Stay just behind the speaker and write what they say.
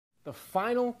The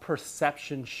final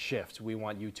perception shift we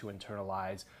want you to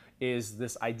internalize is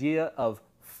this idea of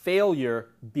failure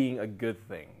being a good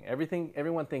thing.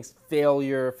 Everyone thinks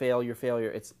failure,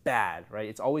 it's bad, right?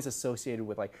 It's always associated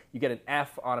with, like, you get an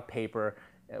F on a paper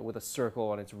with a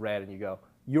circle and it's red and you go,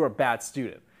 you're a bad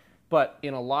student. But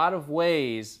in a lot of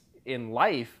ways in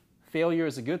life, failure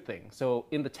is a good thing. So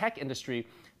in the tech industry,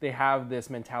 they have this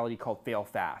mentality called fail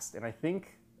fast. And I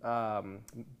think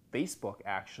Facebook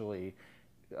actually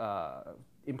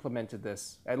implemented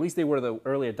this. At least they were the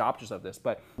early adopters of this.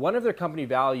 But one of their company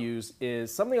values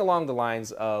is something along the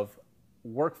lines of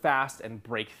work fast and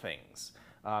break things.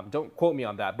 Don't quote me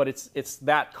on that, but it's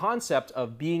that concept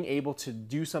of being able to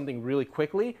do something really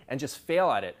quickly and just fail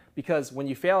at it. Because when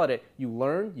you fail at it, you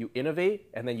learn, you innovate,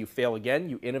 and then you fail again,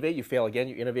 you innovate, you fail again,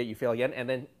 you innovate, you fail again, and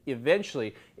then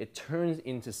eventually it turns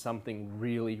into something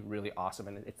really, really awesome.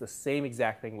 And it's the same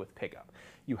exact thing with pickup.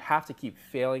 You have to keep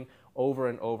failing over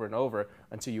and over and over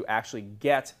until you actually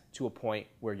get to a point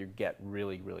where you get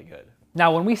really, really good.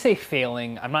 Now, when we say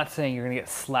failing, I'm not saying you're going to get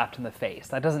slapped in the face.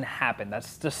 That doesn't happen.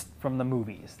 That's just from the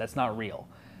movies. That's not real.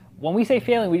 When we say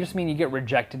failing, we just mean you get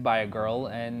rejected by a girl,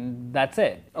 and that's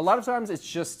it. A lot of times it's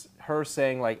just her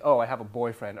saying, like, oh, I have a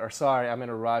boyfriend, or sorry, I'm in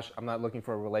a rush, I'm not looking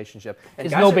for a relationship. And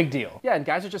it's no big deal. Yeah, and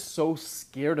guys are just so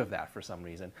scared of that for some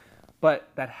reason. But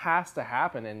that has to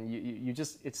happen, and you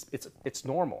just, it's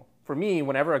normal. For me,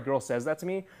 whenever a girl says that to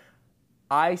me,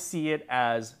 I see it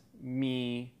as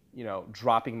me,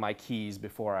 dropping my keys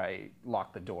before I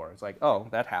lock the door. It's like, oh,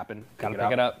 that happened. Gotta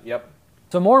pick it up. Yep.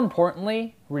 So more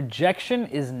importantly, rejection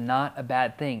is not a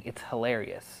bad thing. It's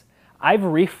hilarious. I've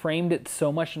reframed it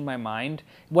so much in my mind.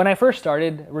 When I first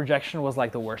started, rejection was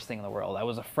like the worst thing in the world. I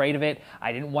was afraid of it.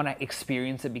 I didn't want to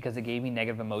experience it because it gave me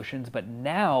negative emotions. But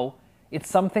now it's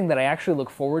something that I actually look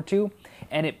forward to,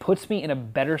 and it puts me in a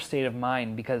better state of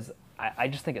mind because I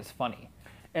just think it's funny.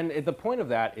 And the point of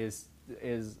that is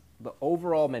the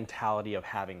overall mentality of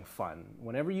having fun.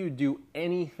 Whenever you do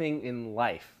anything in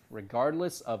life,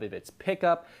 regardless of if it's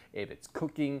pickup, if it's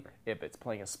cooking, if it's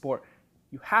playing a sport,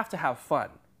 you have to have fun.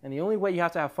 And the only way you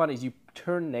have to have fun is you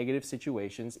turn negative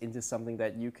situations into something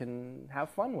that you can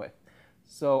have fun with.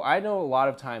 So I know a lot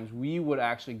of times we would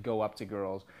actually go up to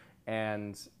girls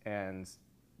and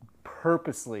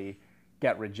purposely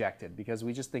get rejected because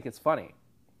we just think it's funny.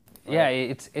 Right?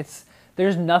 Yeah,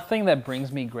 there's nothing that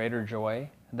brings me greater joy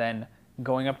than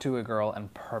going up to a girl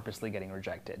and purposely getting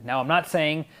rejected. Now, I'm not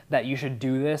saying that you should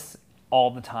do this all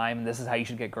the time and this is how you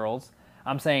should get girls.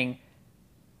 I'm saying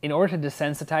in order to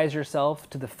desensitize yourself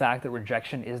to the fact that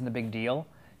rejection isn't a big deal,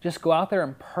 just go out there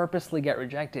and purposely get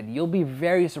rejected. You'll be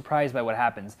very surprised by what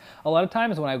happens. A lot of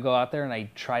times when I go out there and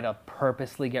I try to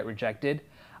purposely get rejected,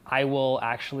 I will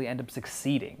actually end up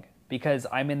succeeding because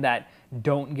I'm in that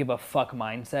don't give a fuck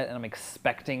mindset and I'm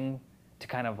expecting to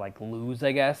kind of like lose,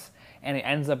 I guess, and it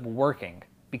ends up working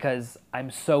because I'm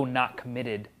so not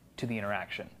committed to the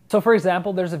interaction. So for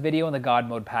example, there's a video in the God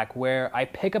Mode pack where I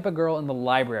pick up a girl in the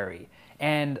library,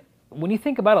 and when you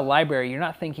think about a library, you're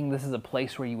not thinking this is a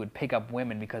place where you would pick up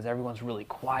women because everyone's really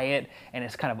quiet and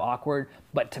it's kind of awkward.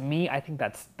 But to me, I think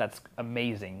that's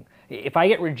amazing. If I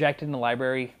get rejected in the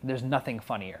library, there's nothing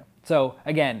funnier. So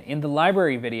again, in the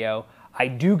library video, I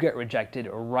do get rejected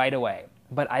right away,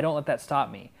 but I don't let that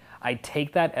stop me. I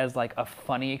take that as like a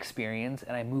funny experience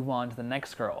and I move on to the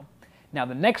next girl. Now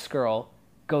the next girl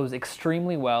goes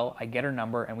extremely well, I get her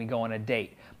number and we go on a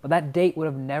date. But that date would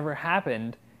have never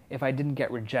happened if I didn't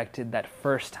get rejected that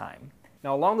first time.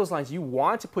 Now along those lines, you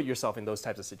want to put yourself in those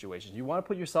types of situations. You want to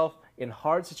put yourself in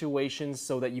hard situations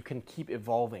so that you can keep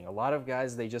evolving. A lot of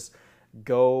guys, they just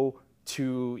go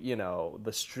to,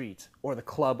 the street or the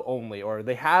club only, or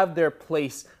they have their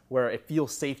place where it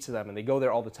feels safe to them and they go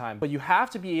there all the time. But you have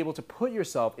to be able to put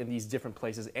yourself in these different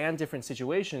places and different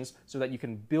situations so that you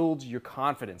can build your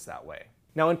confidence that way.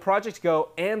 Now in Project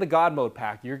Go and the God Mode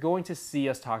pack, you're going to see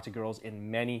us talk to girls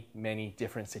in many, many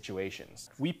different situations.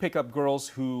 We pick up girls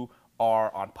who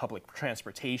are on public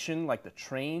transportation, like the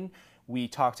train. We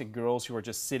talk to girls who are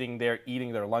just sitting there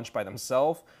eating their lunch by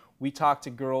themselves. We talk to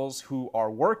girls who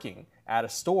are working at a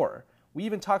store. We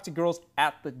even talk to girls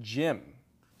at the gym.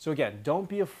 So again, don't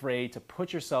be afraid to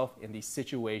put yourself in these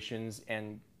situations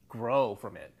and grow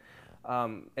from it.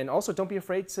 And also don't be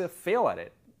afraid to fail at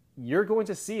it. You're going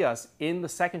to see us in the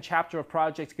second chapter of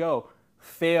Project Go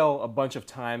fail a bunch of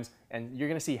times, and you're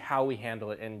going to see how we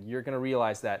handle it, and you're going to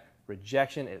realize that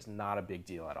rejection is not a big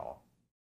deal at all.